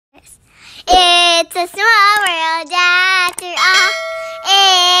a small world after all.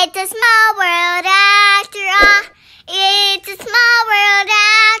 It's a small world after all. It's a small world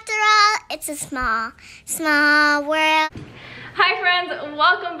after all. It's a small, small world. Hi friends,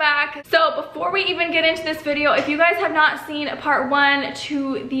 welcome back. So before we even get into this video, if you guys have not seen part 1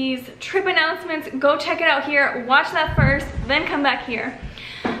 to these trip announcements, go check it out here. Watch that first, then come back here.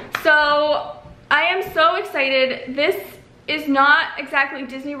 So I am so excited. This is not exactly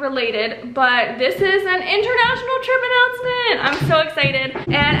Disney related, but this is an international trip announcement. I'm so excited.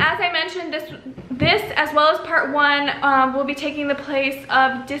 And as I mentioned, this as well as part 1 will be taking the place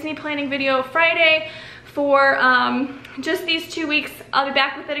of Disney Planning Video Friday for just these 2 weeks. I'll be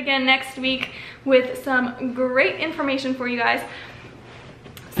back with it again next week with some great information for you guys.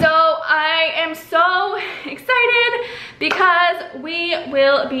 So I am so excited because we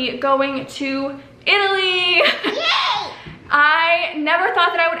will be going to Italy. Yay! I never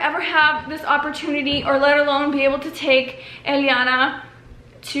thought that I would ever have this opportunity, or let alone be able to take Eliana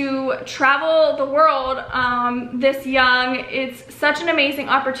to travel the world this young. It's such an amazing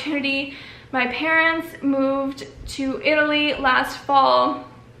opportunity. My parents moved to Italy last fall,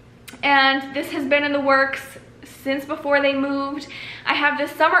 and this has been in the works since before they moved. I have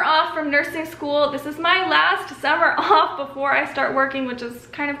this summer off from nursing school. This is my last summer off before I start working, which is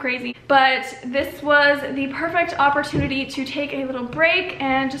kind of crazy. But this was the perfect opportunity to take a little break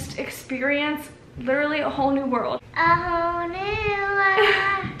and just experience literally a whole new world. A whole new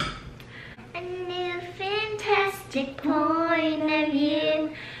world. A new fantastic point of view.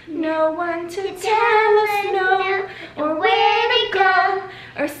 No one to tell us no, or where to go,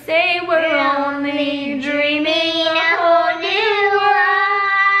 or say we're only dreaming. A whole new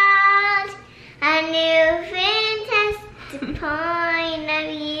world. A new fantastic point of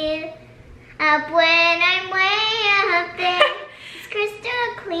view. Up when I'm way up there, it's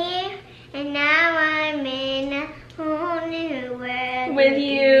crystal clear, and now I'm in a whole new world with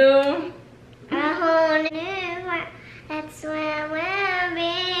you. A whole new world. That's where we'll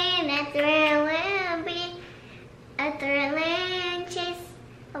be. That's where we'll be. A thrilling chase,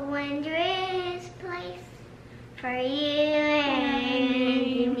 a wondrous place for you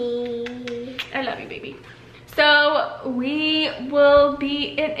and me. I love you, baby. So we will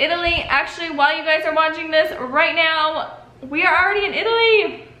be in Italy. Actually, while you guys are watching this right now, we are already in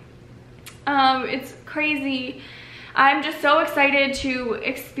Italy. It's crazy. I'm just so excited to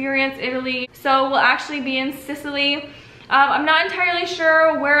experience Italy. So we'll actually be in Sicily. I'm not entirely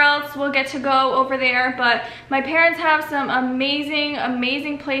sure where else we'll get to go over there, but my parents have some amazing,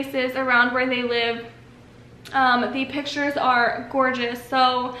 amazing places around where they live. The pictures are gorgeous.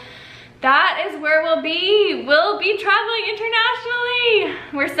 So that is where we'll be. We'll be traveling internationally.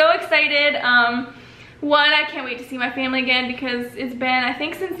 We're so excited. One, I can't wait to see my family again because it's been, I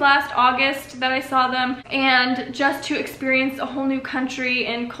think, since last August that I saw them. And just to experience a whole new country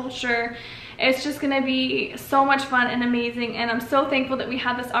and culture, it's just gonna be so much fun and amazing. And I'm so thankful that we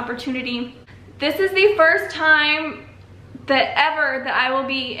had this opportunity. This is the first time that I will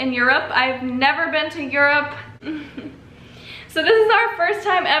be in Europe. I've never been to Europe. So this is our first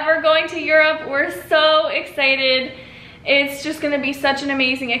time ever going to Europe. We're so excited. It's just gonna be such an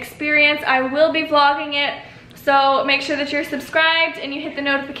amazing experience. I will be vlogging it, so make sure that you're subscribed and you hit the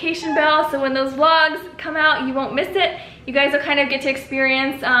notification bell so when those vlogs come out, you won't miss it. You guys will kind of get to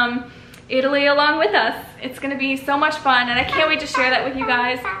experience Italy along with us. It's gonna be so much fun, and I can't wait to share that with you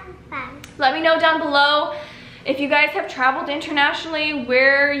guys. Let me know down below if you guys have traveled internationally,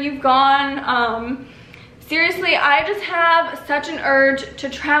 where you've gone. Seriously, I just have such an urge to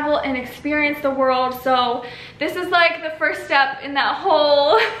travel and experience the world. So this is like the first step in that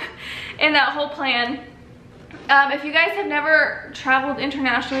whole plan. If you guys have never traveled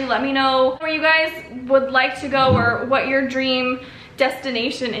internationally, let me know where you guys would like to go or what your dream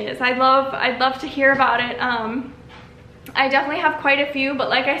destination is. I'd love to hear about it. I definitely have quite a few, but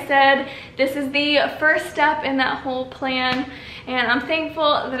like I said, this is the first step in that whole plan, and I'm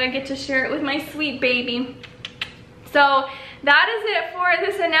thankful that I get to share it with my sweet baby. So that is it for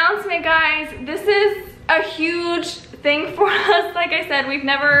this announcement, guys. This is a huge thing for us. Like I said, we've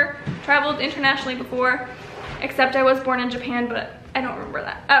never traveled internationally before, except I was born in Japan, but I don't remember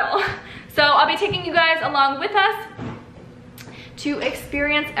that at all. So I'll be taking you guys along with us to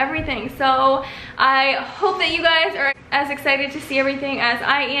experience everything. So I hope that you guys are as excited to see everything as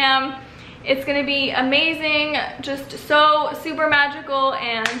I am. It's gonna be amazing, just so super magical,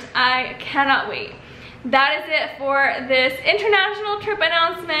 and I cannot wait. That is it for this international trip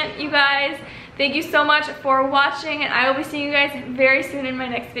announcement, you guys. Thank you so much for watching, and I will be seeing you guys very soon in my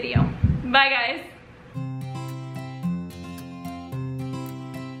next video. Bye, guys.